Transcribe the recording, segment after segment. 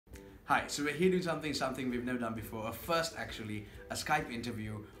Hi, so we're here doing something we've never done before. A first, actually, a Skype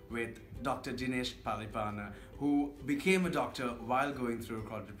interview with Dr. Dinesh Palipana, who became a doctor while going through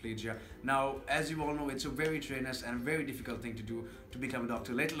quadriplegia. Now, as you all know, it's a very strenuous and very difficult thing to do to become a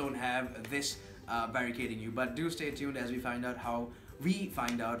doctor, let alone have this barricading you. But do stay tuned as we find out how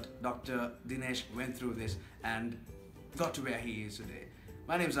Dr. Dinesh went through this and got to where he is today.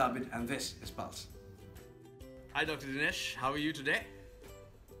 My name is Abid and this is Pulse. Hi Dr. Dinesh, how are you today?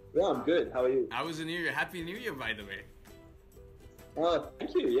 Yeah, I'm good. How are you? How was the New Year? Happy New Year, by the way. Oh,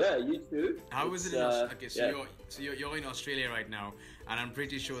 thank you. Yeah, you too. How was it? Okay, so you're in Australia right now, and I'm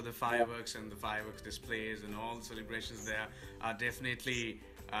pretty sure the fireworks and the fireworks displays and all the celebrations there are definitely,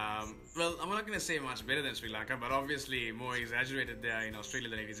 well, I'm not going to say much better than Sri Lanka, but obviously more exaggerated there in Australia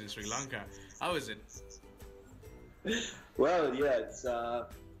than it is in Sri Lanka. How is it? Well, yeah, it's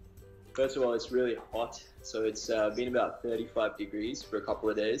first of all, it's really hot. So it's been about 35 degrees for a couple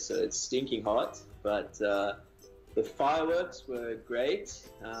of days, so it's stinking hot. But the fireworks were great.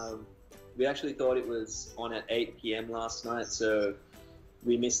 We actually thought it was on at 8 p.m. last night, so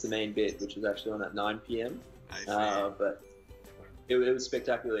we missed the main bit, which was actually on at 9 p.m. I see. But it was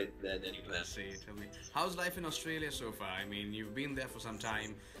spectacular then anyway. I see. Tell me, how's life in Australia so far? I mean, you've been there for some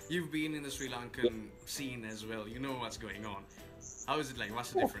time. You've been in the Sri Lankan scene as well. You know what's going on. How is it like?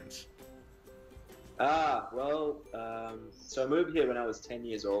 What's the difference? Well, so I moved here when I was 10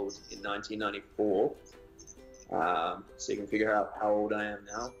 years old in 1994. So you can figure out how old I am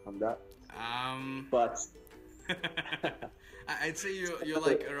now. I'm that. But I'd say you're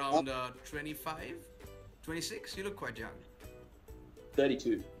like around 25, 26. You look quite young.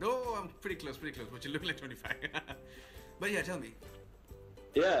 32. No, I'm pretty close, but you look like 25. But yeah, tell me.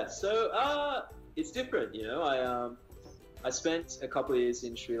 Yeah, so it's different, you know. I spent a couple of years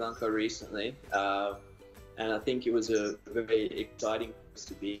in Sri Lanka recently, and I think it was a very exciting place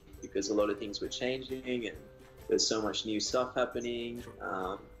to be because a lot of things were changing and there's so much new stuff happening.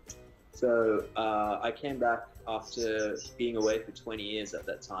 So I came back after being away for 20 years at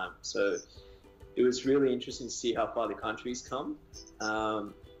that time. So it was really interesting to see how far the country's come.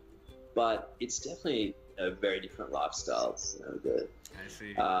 But it's definitely a very different lifestyle. You know, I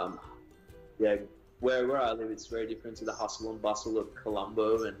see. Yeah. Where I live, it's very different to the hustle and bustle of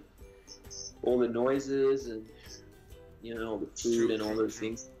Colombo and all the noises and, you know, all the food and all those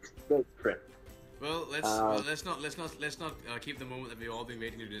things. Very different. Well, let's not keep the moment that we've all been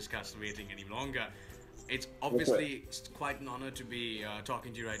waiting to discuss waiting any longer. It's obviously quite an honor to be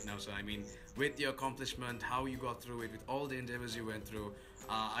talking to you right now. So I mean, with your accomplishment, how you got through it, with all the endeavors you went through,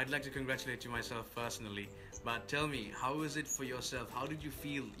 I'd like to congratulate you myself personally. But tell me, how is it for yourself? How did you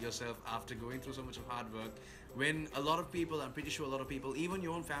feel yourself after going through so much of hard work? When a lot of people, I'm pretty sure a lot of people, even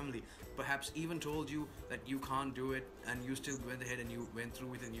your own family, perhaps even told you that you can't do it, and you still went ahead and you went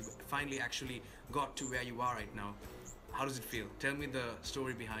through it, and you finally actually got to where you are right now. How does it feel? Tell me the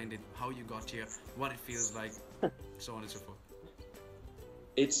story behind it, how you got here, what it feels like, so on and so forth.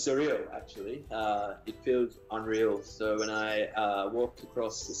 It's surreal, actually. It feels unreal. So when I walked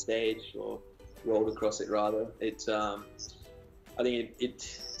across the stage, or rolled across it rather, I think it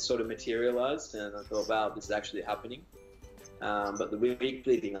sort of materialized, and I thought, wow, this is actually happening. But the week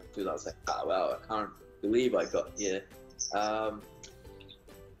leading up to it, I was like, oh, wow, I can't believe I got here.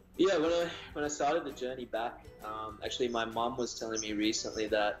 Yeah, when I started the journey back, actually my mum was telling me recently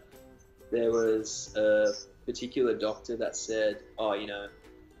that there was a particular doctor that said, oh, you know,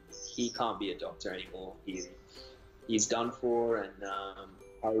 he can't be a doctor anymore. He's done for, and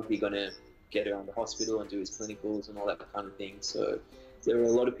how is he going to get around the hospital and do his clinicals and all that kind of thing. So there were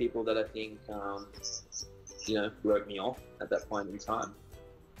a lot of people that I think, you know, wrote me off at that point in time.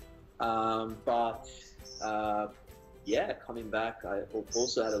 Yeah, coming back, I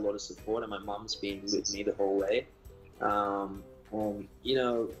also had a lot of support, and my mum's been with me the whole way. And, you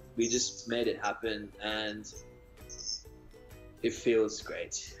know, we just made it happen, and it feels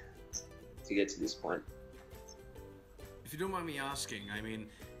great to get to this point. If you don't mind me asking, I mean,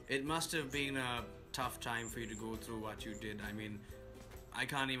 it must have been a tough time for you to go through what you did. I mean, I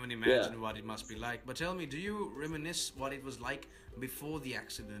can't even imagine what it must be like. But tell me, do you reminisce what it was like before the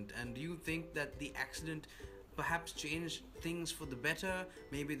accident? And do you think that the accident perhaps changed things for the better?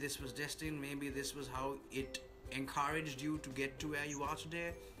 Maybe this was destined, maybe this was how it encouraged you to get to where you are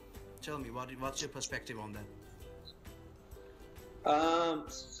today? Tell me, what's your perspective on that?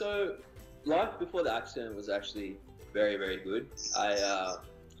 So life before the accident was actually very, very good.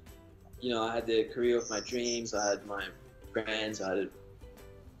 You know, I had the career of my dreams, I had my friends, I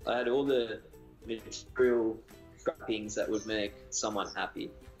had all the material trappings that would make someone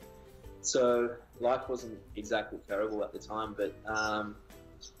happy. So life wasn't exactly terrible at the time, but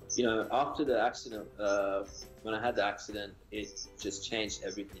you know, after the accident, when I had the accident, it just changed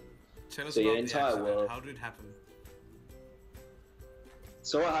everything. Tell us So your about the entire accident. world. How did it happen?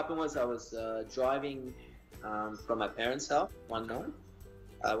 So what happened was I was driving from my parents' house one night.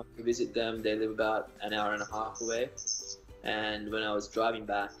 I went to visit them. They live about an hour and a half away. And when I was driving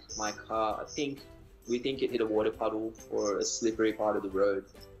back, my car, we think it hit a water puddle or a slippery part of the road.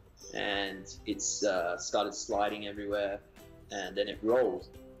 And it's started sliding everywhere. And then it rolled.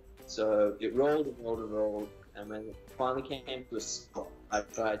 So it rolled and rolled and rolled. And when it finally came to a stop, I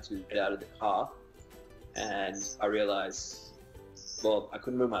tried to get out of the car. And I realized, well, I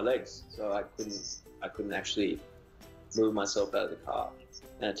couldn't move my legs. So I couldn't actually move myself out of the car.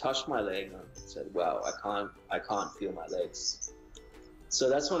 And I touched my leg and I said, wow, I can't feel my legs. So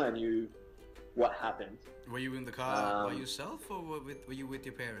that's when I knew what happened. Were you in the car by yourself, or were you with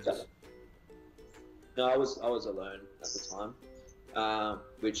your parents? No, I was alone at the time,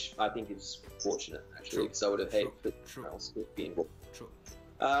 which I think is fortunate actually, because I would have hated for else to be involved. True.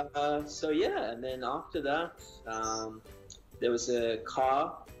 So yeah, and then after that, there was a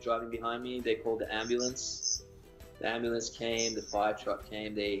car driving behind me. They called the ambulance. The ambulance came, the fire truck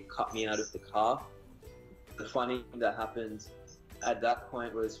came, they cut me out of the car. The funny thing that happened at that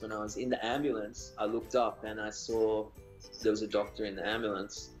point was when I was in the ambulance, I looked up and I saw there was a doctor in the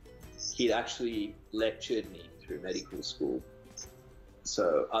ambulance. He'd actually lectured me through medical school.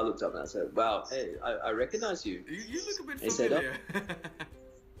 So I looked up and I said, wow, hey, I recognize you. You look a bit familiar.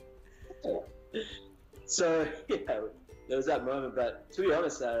 So yeah, there was that moment, but to be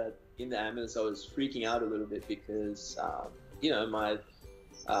honest, in the ambulance, I was freaking out a little bit because, you know,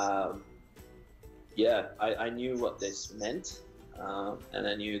 I knew what this meant, and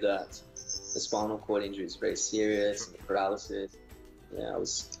I knew that the spinal cord injury is very serious, and the paralysis. Yeah, I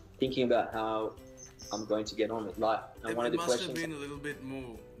was thinking about how I'm going to get on with life. And It must have been a little bit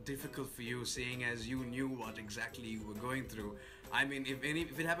more difficult for you, seeing as you knew what exactly you were going through. I mean,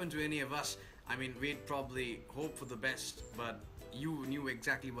 if it happened to any of us, I mean, we'd probably hope for the best, but you knew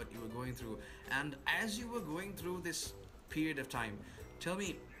exactly what you were going through. And as you were going through this period of time, tell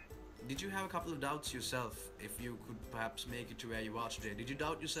me, did you have a couple of doubts yourself if you could perhaps make it to where you are today? Did you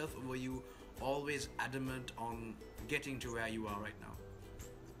doubt yourself, or were you always adamant on getting to where you are right now?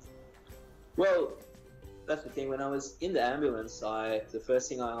 Well, that's the thing. When I was in the ambulance, the first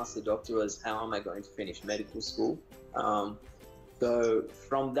thing I asked the doctor was, how am I going to finish medical school? So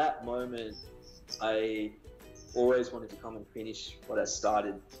from that moment, I always wanted to come and finish what I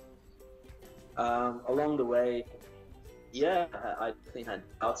started. Along the way, yeah, I definitely had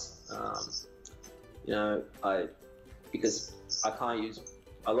doubts. You know, because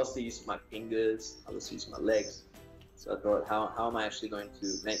I lost the use of my fingers, I lost the use of my legs. So I thought, how am I actually going to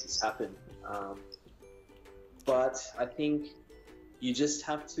make this happen? But I think you just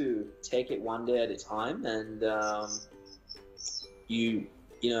have to take it one day at a time, and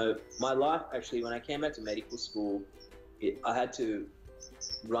you know, my life actually, when I came back to medical school, I had to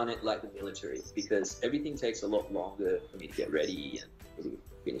run it like the military, because everything takes a lot longer for me to get ready and really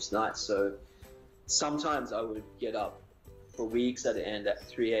finish nights. So sometimes I would get up for weeks at the end at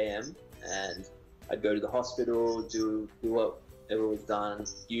 3 a.m. and I'd go to the hospital, do whatever was done.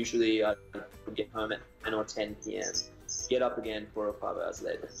 Usually I'd get home at 9 or 10 p.m., get up again 4 or 5 hours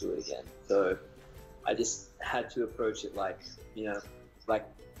later and do it again. So I just had to approach it like, you know, like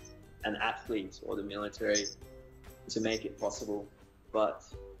an athlete or the military to make it possible. But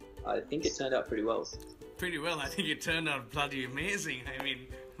I think it turned out pretty well. Pretty well. I think it turned out bloody amazing. I mean,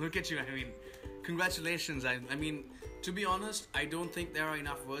 look at you. I mean, congratulations. I mean, to be honest, I don't think there are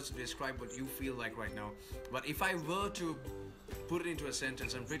enough words to describe what you feel like right now. But if I were to put it into a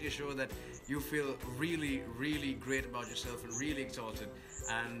sentence, I'm pretty sure that you feel really, really great about yourself and really exalted.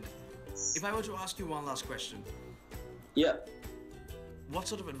 And if I were to ask you one last question. Yeah. What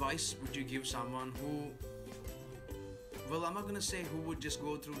sort of advice would you give someone who, well, I'm not going to say who would just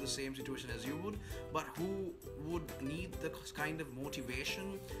go through the same situation as you would, but who would need the kind of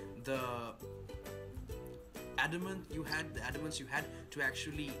motivation, the adamance you had to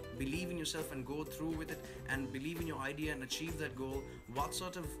actually believe in yourself and go through with it and believe in your idea and achieve that goal? What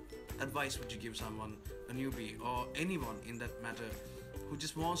sort of advice would you give someone, a newbie or anyone in that matter, who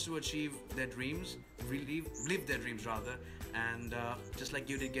just wants to achieve their dreams, live their dreams rather, and just like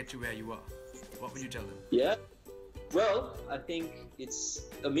you did, get to where you are? What would you tell them? Yeah. Well, I think it's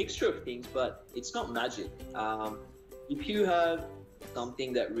a mixture of things, but it's not magic. If you have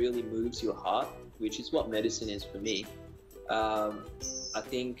something that really moves your heart, which is what medicine is for me, I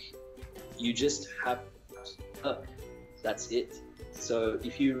think you just have to, that's it. So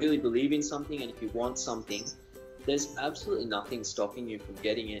if you really believe in something and if you want something, there's absolutely nothing stopping you from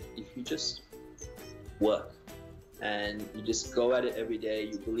getting it if you just work and you just go at it every day.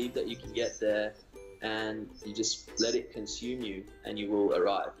 You believe that you can get there, and you just let it consume you, and you will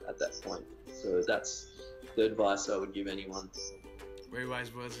arrive at that point. So that's the advice I would give anyone. Very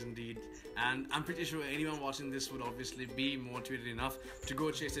wise words indeed. And I'm pretty sure anyone watching this would obviously be motivated enough to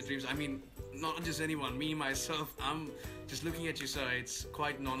go chase their dreams. I mean, not just anyone, me, myself, I'm just looking at you, sir. It's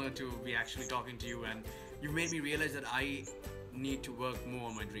quite an honor to be actually talking to you, and you've made me realize that I need to work more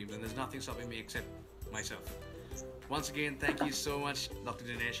on my dreams, and there's nothing stopping me except myself. Once again, thank you so much, Dr.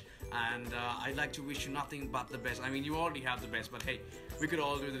 Dinesh, and I'd like to wish you nothing but the best. I mean, you already have the best, but hey, we could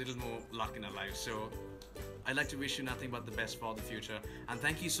all do with a little more luck in our lives. So I'd like to wish you nothing but the best for the future, and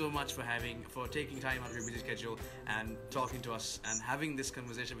thank you so much for taking time out of your busy schedule and talking to us and having this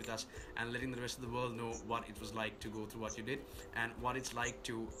conversation with us and letting the rest of the world know what it was like to go through what you did and what it's like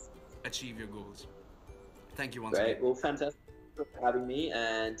to achieve your goals. Thank you once again. Great. Well, fantastic for having me,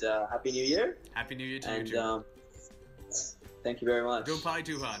 and Happy New Year. Happy New Year to you too. Thank you very much. Don't party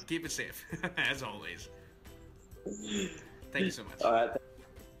too hard. Keep it safe, as always. Thank you so much. All right.